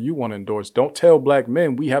whoever you want to endorse, don't tell black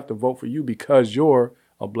men we have to vote for you because you're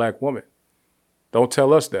a black woman. Don't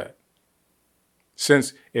tell us that.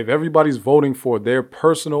 Since if everybody's voting for their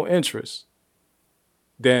personal interests,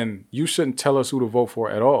 then you shouldn't tell us who to vote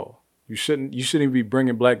for at all. You shouldn't even be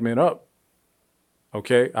bringing black men up.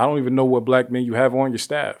 Okay? I don't even know what black men you have on your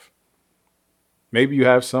staff. Maybe you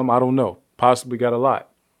have some, I don't know. Possibly got a lot.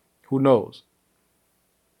 Who knows?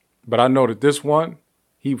 But I know that this one,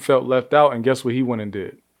 he felt left out, and guess what he went and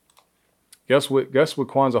did? Guess what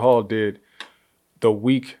Kwanzaa Hall did the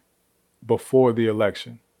week before the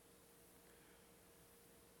election?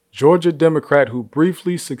 Georgia Democrat who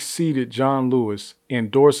briefly succeeded John Lewis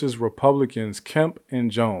endorses Republicans Kemp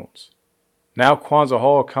and Jones. Now Kwanzaa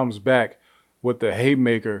Hall comes back with the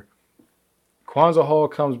haymaker. Kwanzaa Hall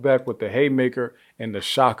comes back with the haymaker and the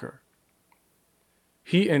shocker.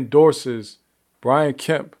 He endorses Brian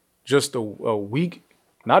Kemp just a week,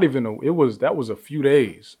 that was a few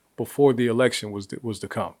days before the election was to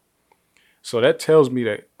come. So that tells me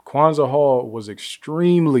that Kwanzaa Hall was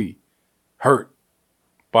extremely hurt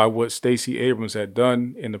by what Stacey Abrams had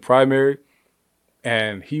done in the primary.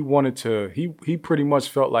 And he pretty much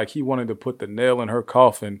felt like he wanted to put the nail in her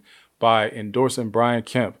coffin by endorsing Brian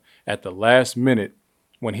Kemp at the last minute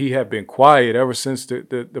when he had been quiet ever since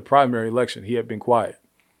the primary election. He had been quiet.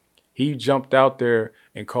 He jumped out there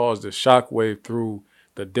and caused a shockwave through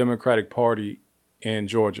the Democratic Party in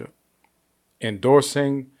Georgia.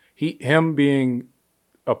 Endorsing, him being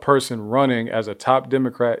a person running as a top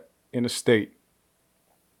Democrat in the state,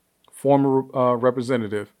 former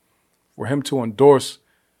representative, for him to endorse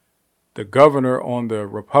the governor on the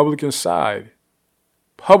Republican side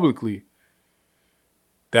publicly,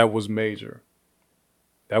 that was major.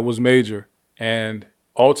 That was major. And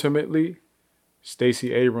ultimately,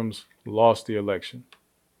 Stacey Abrams lost the election.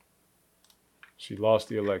 She lost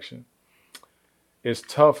the election. It's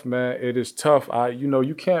tough, man. It is tough.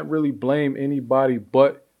 You can't really blame anybody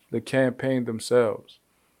but the campaign themselves.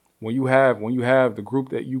 When you have the group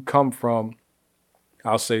that you come from,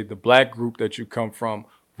 I'll say the black group that you come from,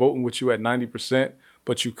 voting with you at 90%,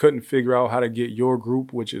 but you couldn't figure out how to get your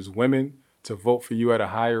group, which is women, to vote for you at a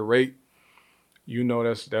higher rate,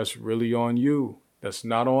 that's really on you. That's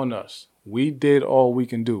not on us. We did all we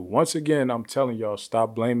can do. Once again, I'm telling y'all,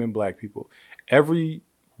 stop blaming black people.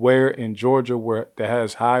 Everywhere in Georgia that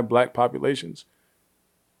has high black populations,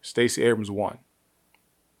 Stacey Abrams won.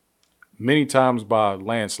 many times by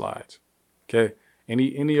landslides. Okay.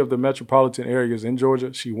 Any of the metropolitan areas in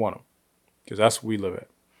Georgia, she won them because that's where we live at.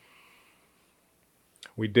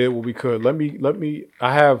 We did what we could.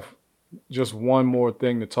 I have just one more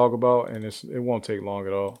thing to talk about, and it won't take long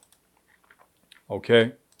at all.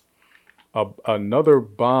 Okay. Another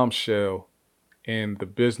bombshell in the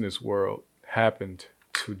business world happened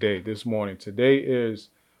today, this morning. Today is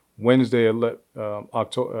Wednesday,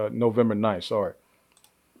 November 9th. Sorry.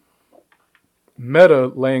 Meta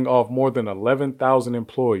laying off more than 11,000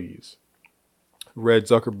 employees. Read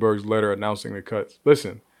Zuckerberg's letter announcing the cuts.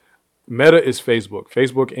 Listen, Meta is Facebook.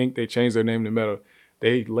 Facebook Inc., they changed their name to Meta.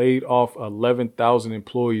 They laid off 11,000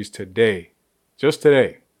 employees today. Just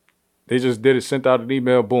today. They just did it, sent out an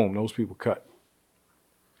email, boom, those people cut.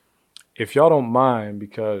 If y'all don't mind,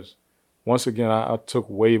 because once again, I took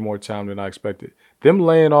way more time than I expected. Them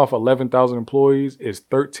laying off 11,000 employees is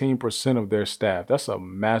 13% of their staff. That's a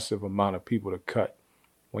massive amount of people to cut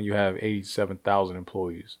when you have 87,000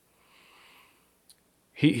 employees.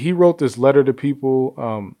 He wrote this letter to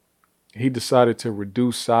people. He decided to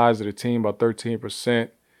reduce size of the team by 13%.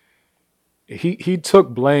 He took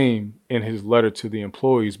blame in his letter to the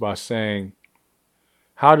employees by saying,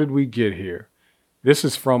 how did we get here? This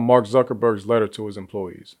is from Mark Zuckerberg's letter to his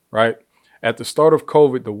employees, right? At the start of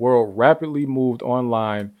COVID, the world rapidly moved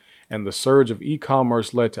online, and the surge of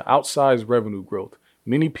e-commerce led to outsized revenue growth.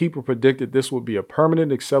 Many people predicted this would be a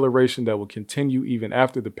permanent acceleration that would continue even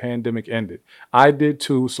after the pandemic ended. I did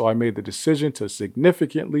too, so I made the decision to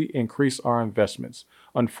significantly increase our investments.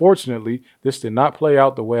 Unfortunately, this did not play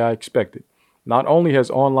out the way I expected. Not only has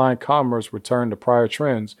online commerce returned to prior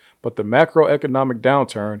trends, but the macroeconomic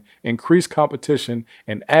downturn, increased competition,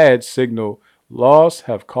 and ads signal loss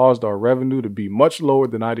have caused our revenue to be much lower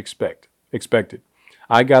than I'd expected.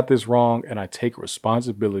 I got this wrong, and I take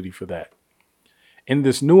responsibility for that. In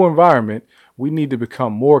this new environment, we need to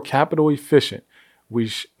become more capital efficient.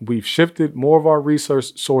 We've shifted more of our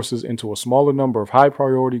resource sources into a smaller number of high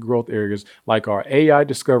priority growth areas like our AI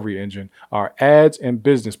discovery engine, our ads and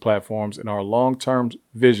business platforms, and our long-term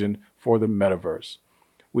vision for the metaverse.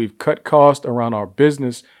 We've cut costs around our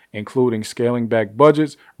business, including scaling back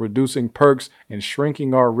budgets, reducing perks, and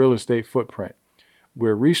shrinking our real estate footprint.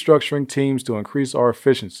 We're restructuring teams to increase our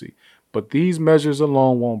efficiency, but these measures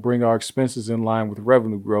alone won't bring our expenses in line with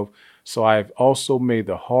revenue growth, so I have also made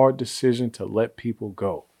the hard decision to let people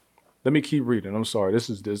go. Let me keep reading. I'm sorry. This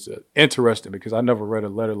is interesting because I never read a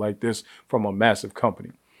letter like this from a massive company.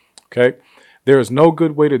 Okay? There is no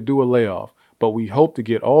good way to do a layoff, but we hope to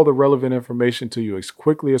get all the relevant information to you as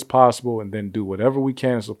quickly as possible and then do whatever we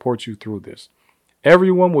can to support you through this.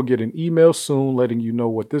 Everyone will get an email soon letting you know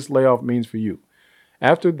what this layoff means for you.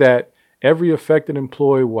 After that, every affected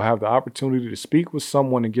employee will have the opportunity to speak with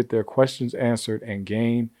someone and get their questions answered and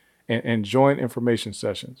join information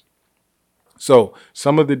sessions. So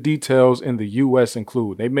some of the details in the U.S.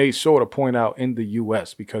 include, they made sure to point out in the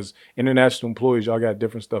U.S. because international employees, y'all got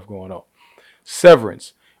different stuff going on.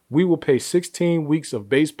 Severance. We will pay 16 weeks of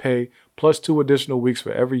base pay plus 2 additional weeks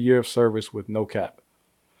for every year of service with no cap.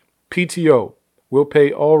 PTO. We'll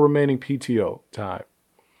pay all remaining PTO time.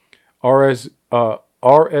 RSU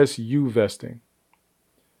vesting.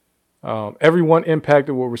 Everyone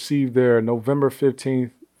impacted will receive their November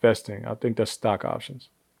 15th vesting. I think that's stock options.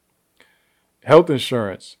 Health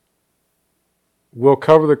insurance. We'll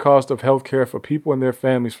cover the cost of health care for people and their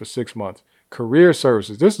families for 6 months. Career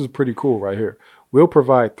services. This is pretty cool right here. We'll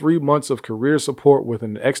provide 3 months of career support with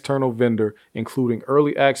an external vendor, including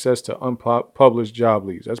early access to unpublished job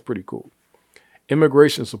leads. That's pretty cool.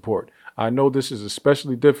 Immigration support. I know this is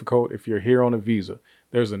especially difficult if you're here on a visa.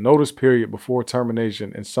 There's a notice period before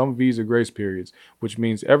termination and some visa grace periods, which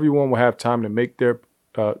means everyone will have time to make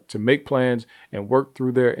plans and work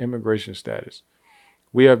through their immigration status.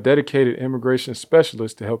 We have dedicated immigration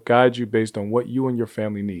specialists to help guide you based on what you and your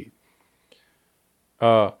family need.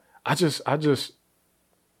 I just thought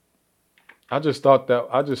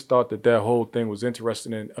that whole thing was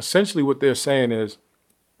interesting. And essentially what they're saying is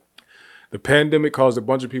the pandemic caused a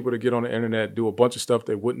bunch of people to get on the internet, do a bunch of stuff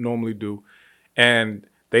they wouldn't normally do. And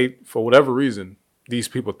they, for whatever reason, these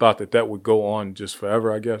people thought that would go on just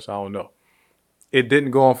forever, I guess. I don't know. It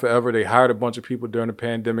didn't go on forever. They hired a bunch of people during the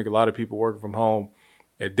pandemic, a lot of people working from home.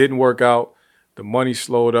 It didn't work out. The money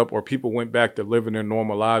slowed up, or people went back to living their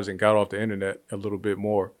normal lives and got off the internet a little bit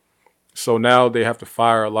more. So now they have to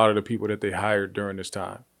fire a lot of the people that they hired during this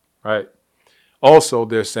time, right? Also,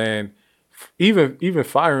 they're saying even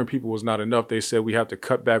firing people was not enough. They said we have to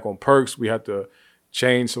cut back on perks. We have to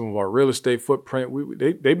change some of our real estate footprint.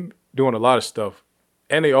 They doing a lot of stuff.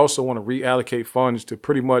 And they also want to reallocate funds to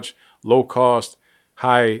pretty much low-cost,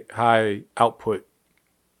 high output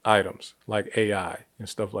items like AI and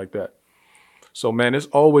stuff like that. So man, it's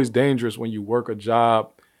always dangerous when you work a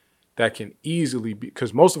job that can easily be,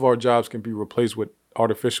 because most of our jobs can be replaced with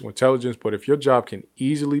artificial intelligence. But if your job can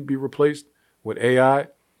easily be replaced with AI,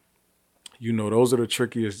 those are the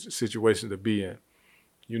trickiest situations to be in.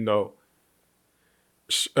 You know,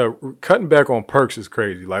 cutting back on perks is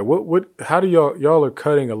crazy. Like how do y'all are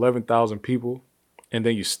cutting 11,000 people and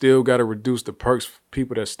then you still got to reduce the perks for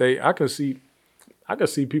people that stay? I can see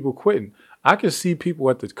people quitting. I can see people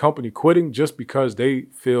at the company quitting just because they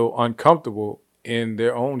feel uncomfortable in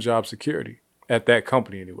their own job security at that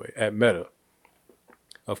company anyway, at Meta.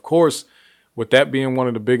 Of course, with that being one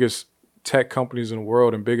of the biggest tech companies in the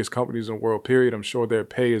world and biggest companies in the world, period, I'm sure their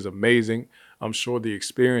pay is amazing. I'm sure the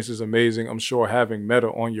experience is amazing. I'm sure having Meta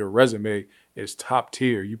on your resume is top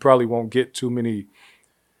tier. You probably won't get too many.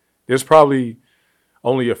 There's probably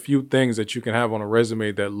only a few things that you can have on a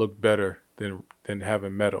resume that look better than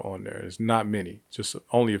having Meta on there. It's not many, just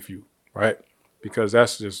only a few, right? Because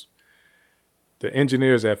that's just the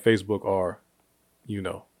engineers at Facebook are,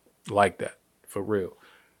 like that for real.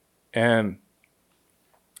 And,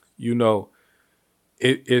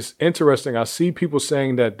 it's interesting. I see people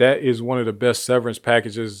saying that is one of the best severance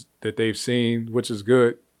packages that they've seen, which is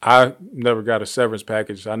good. I never got a severance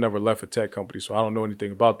package. I never left a tech company, so I don't know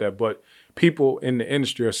anything about that. But people in the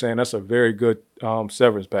industry are saying that's a very good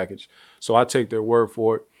severance package. So I take their word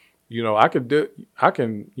for it. I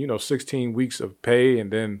can 16 weeks of pay and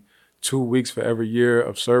then 2 weeks for every year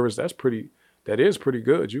of service. That is pretty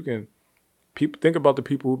good. People think about the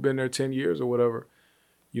people who've been there 10 years or whatever.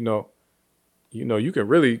 You can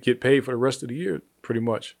really get paid for the rest of the year, pretty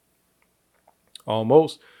much.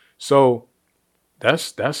 Almost. So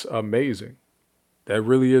that's amazing. That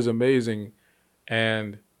really is amazing.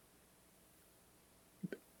 And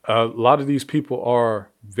a lot of these people are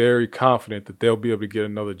very confident that they'll be able to get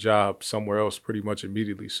another job somewhere else pretty much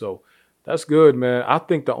immediately. So that's good, man. I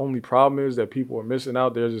think the only problem is that people are missing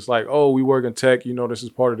out. They're just like, oh, we work in tech. This is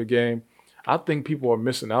part of the game. I think people are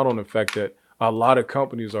missing out on the fact that a lot of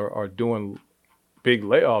companies are doing big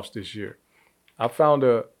layoffs this year. I found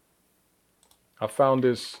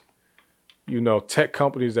this, tech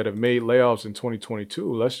companies that have made layoffs in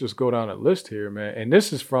 2022. Let's just go down a list here, man. And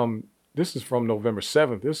this is from November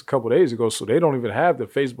 7th. This is a couple of days ago, so they don't even have the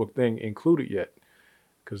Facebook thing included yet.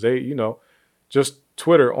 Because they, just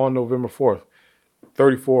Twitter on November 4th,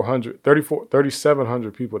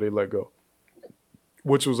 3,700 people they let go,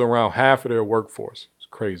 which was around half of their workforce. It's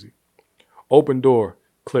crazy. Open Door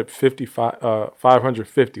clipped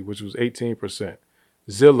 550, which was 18%.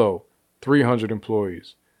 Zillow, 300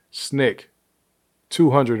 employees. Snick,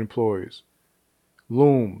 200 employees.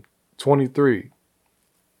 Loom, 23,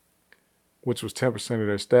 which was 10% of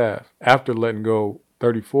their staff, after letting go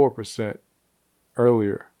 34 people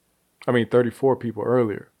earlier.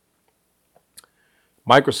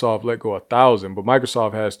 Microsoft let go 1,000, but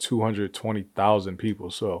Microsoft has 220,000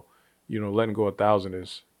 people. So, letting go 1,000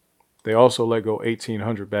 is. They also let go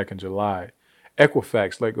 1,800 back in July.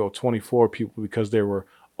 Equifax let go 24 people because they were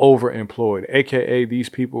overemployed, aka these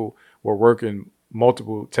people were working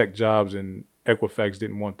multiple tech jobs and Equifax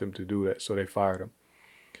didn't want them to do that, so they fired them.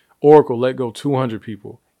 Oracle let go 200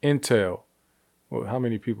 people. Intel, well, how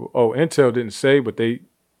many people? Oh, Intel didn't say, but they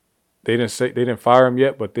didn't fire them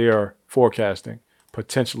yet, but they are forecasting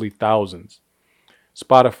potentially thousands.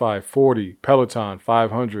 Spotify 40, Peloton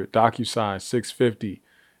 500, DocuSign 650,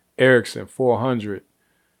 Ericsson 400,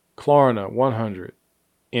 Klarna 100,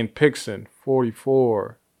 InPixon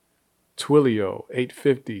 44, Twilio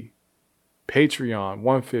 850, Patreon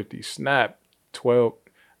 150, Snap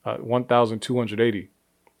 1,280,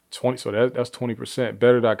 20. So that's 20%.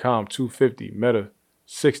 Better.com 250, Meta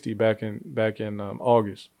 60 back in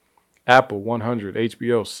August, Apple 100,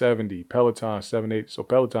 HBO 70, Peloton 780. So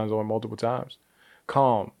Peloton's on multiple times.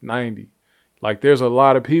 Calm 90. Like there's a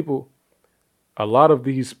lot of people. A lot of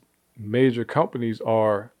these major companies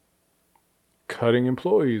are cutting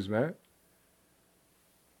employees, man.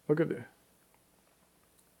 Look at that.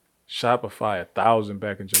 Shopify 1,000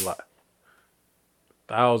 back in July.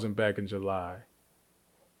 1,000 back in July.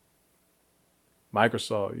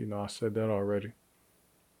 Microsoft, I said that already.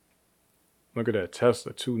 Look at that.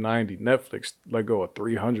 Tesla 290. Netflix let go of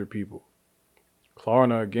 300 people.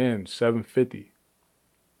 Klarna again 750.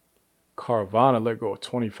 Carvana let go of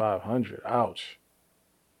 2,500. Ouch.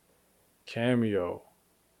 Cameo,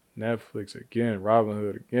 Netflix again,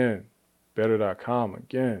 Robinhood again, Better.com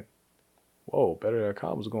again. Whoa,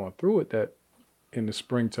 Better.com was going through it that in the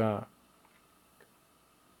springtime.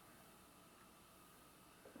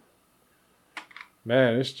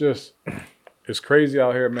 Man, it's It's crazy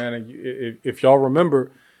out here, man. And if y'all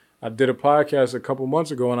remember, I did a podcast a couple months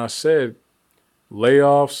ago and I said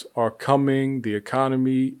layoffs are coming. The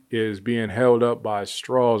economy is being held up by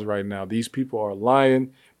straws right now. These people are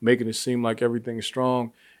lying, making it seem like everything is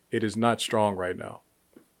strong. It is not strong right now.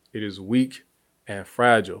 It is weak and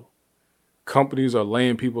fragile. Companies are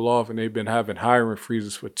laying people off and they've been having hiring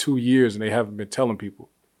freezes for 2 years and they haven't been telling people.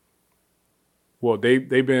 Well, they've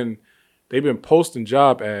been posting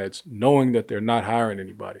job ads knowing that they're not hiring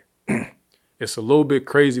anybody. It's a little bit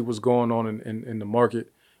crazy what's going on in the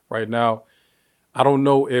market right now. I don't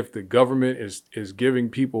know if the government is giving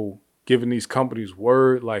these companies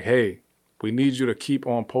word like, hey, we need you to keep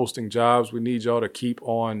on posting jobs. We need y'all to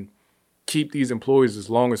keep these employees as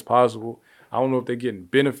long as possible. I don't know if they're getting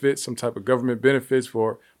benefits, some type of government benefits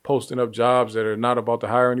for posting up jobs that are not about to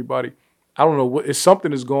hire anybody. I don't know. It's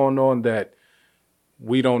something that's going on that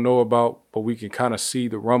we don't know about, but we can kind of see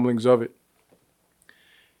the rumblings of it.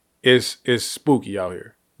 It's spooky out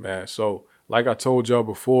here, man. So like I told y'all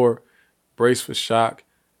before, brace for shock,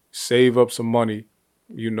 save up some money,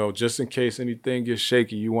 just in case anything gets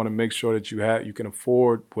shaky. You want to make sure that you can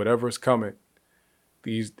afford whatever is coming.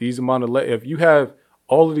 These amount of if you have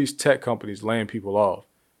all of these tech companies laying people off,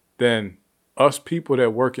 then us people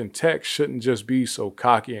that work in tech shouldn't just be so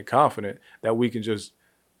cocky and confident that we can just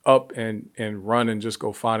up and run and just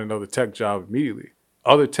go find another tech job immediately.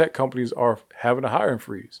 Other tech companies are having a hiring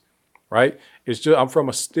freeze, right? I'm from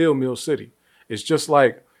a steel mill city. It's just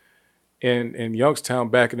like in Youngstown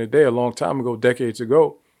back in the day, a long time ago, decades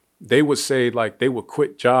ago, they would say like they would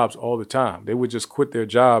quit jobs all the time. They would just quit their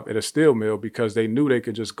job at a steel mill because they knew they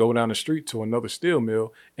could just go down the street to another steel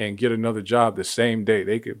mill and get another job the same day.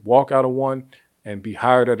 They could walk out of one and be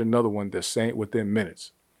hired at another one the same within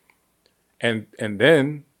minutes. And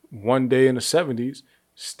then one day in the 70s,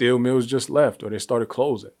 steel mills just left or they started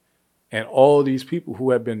closing. And all these people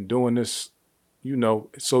who had been doing this,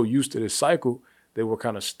 so used to this cycle, they were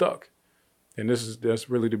kind of stuck. And that's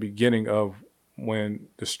really the beginning of when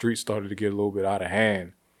the streets started to get a little bit out of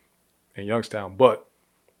hand in Youngstown. But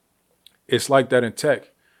it's like that in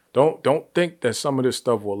tech. Don't think that some of this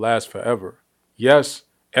stuff will last forever. Yes,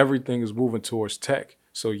 everything is moving towards tech.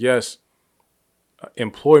 So yes,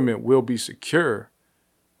 employment will be secure,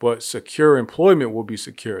 but secure employment will be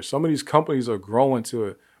secure. Some of these companies are growing to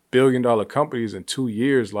 $1 billion companies in 2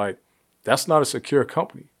 years. Like, that's not a secure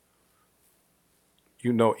company.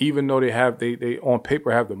 Even though they on paper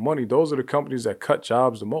have the money, those are the companies that cut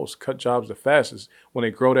jobs the most, cut jobs the fastest. When they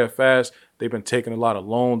grow that fast, they've been taking a lot of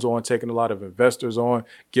loans on, taking a lot of investors on,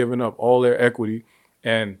 giving up all their equity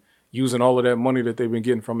and using all of that money that they've been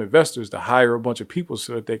getting from investors to hire a bunch of people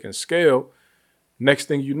so that they can scale. Next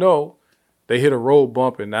thing you know, they hit a road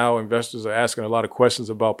bump and now investors are asking a lot of questions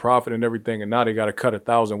about profit and everything. And now they got to cut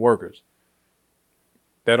 1,000 workers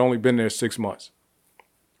that only been there 6 months,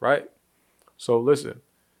 right? So listen,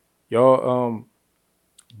 y'all,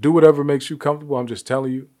 do whatever makes you comfortable. I'm just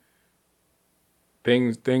telling you,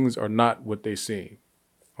 things are not what they seem.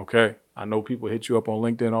 Okay. I know people hit you up on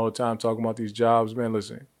LinkedIn all the time talking about these jobs, man.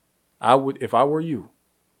 Listen, if I were you,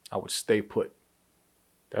 I would stay put.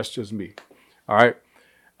 That's just me. All right.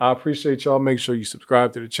 I appreciate y'all. Make sure you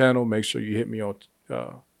subscribe to the channel. Make sure you hit me on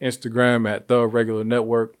Instagram at The Regular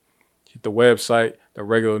Network. Hit the website,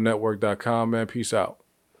 theregularnetwork.com, man. Peace out.